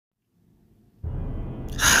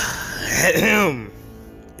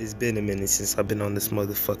It's been a minute since I've been on this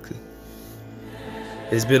motherfucker.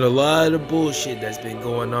 There's been a lot of bullshit that's been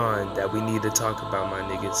going on that we need to talk about, my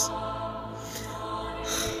niggas.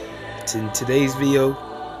 In today's video,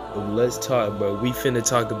 let's talk, bro. We finna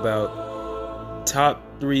talk about top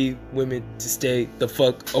 3 women to stay the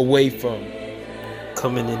fuck away from.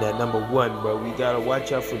 Coming in at number 1, bro. We gotta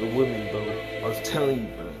watch out for the women, bro. I was telling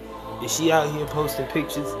you, bro. If she out here posting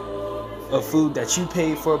pictures of food that you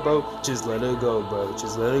paid for, bro, just let her go, bro.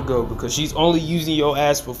 Just let her go, because she's only using your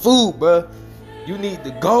ass for food, bro. You need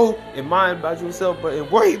to go and mind about yourself, bro, and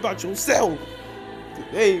worry about yourself.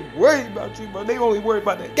 They ain't worried about you, bro. They only worry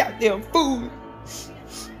about that goddamn food.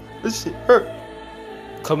 This shit hurt.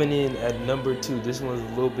 Coming in at number 2, this one's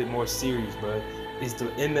a little bit more serious, bro. It's the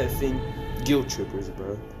MFing guilt trippers,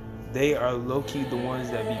 bro. They are low-key the ones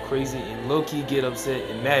that be crazy and low-key get upset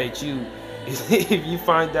and mad at you if you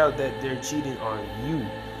find out that they're cheating on you,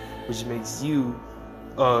 which makes you,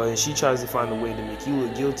 and she tries to find a way to make you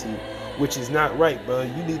look guilty, which is not right, bro.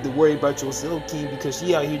 You need to worry about yourself, King, because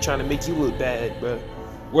she out here trying to make you look bad, bro.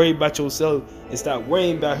 Worry about yourself and stop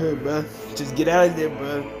worrying about her, bro. Just get out of there,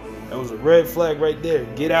 bro. That was a red flag right there.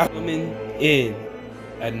 Get out. Coming in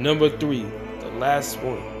at number 3, the last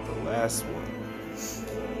one.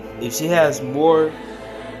 If she has more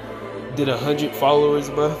than 100 followers,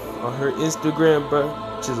 bro, on her Instagram, bro,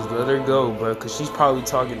 just let her go, bro, because she's probably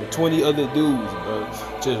talking to 20 other dudes, bro.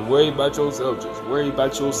 Just worry about yourself. Just worry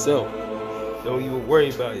about yourself. Don't even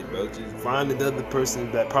worry about it, bro. Just find another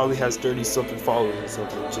person that probably has 30-something followers or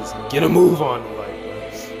something. Just get a move on in life,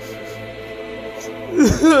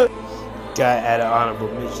 bro. Gotta add an honorable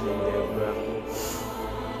mention in there, bro.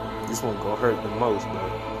 This one gonna hurt the most, bro.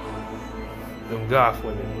 Them goth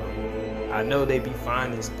women, bro. I know they be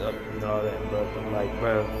fine and stuff and all that, bro, but like,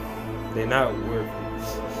 bro, they're not worth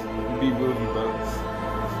it. Be with me, bro.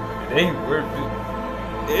 It ain't worth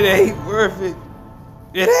it. It ain't worth it.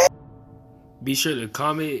 It ain't. Be sure to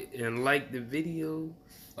comment and like the video.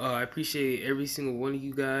 I appreciate every single one of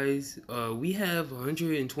you guys. We have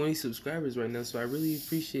 120 subscribers right now, so I really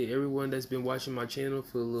appreciate everyone that's been watching my channel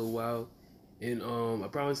for a little while. And I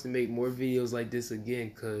promise to make more videos like this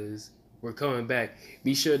again, because we're coming back.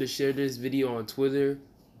 Be sure to share this video on Twitter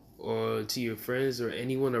or to your friends or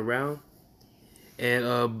anyone around.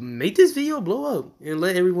 And make this video blow up and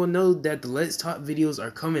let everyone know that the Let's Talk videos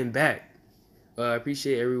are coming back. I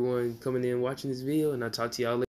appreciate everyone coming in and watching this video, and I'll talk to y'all later.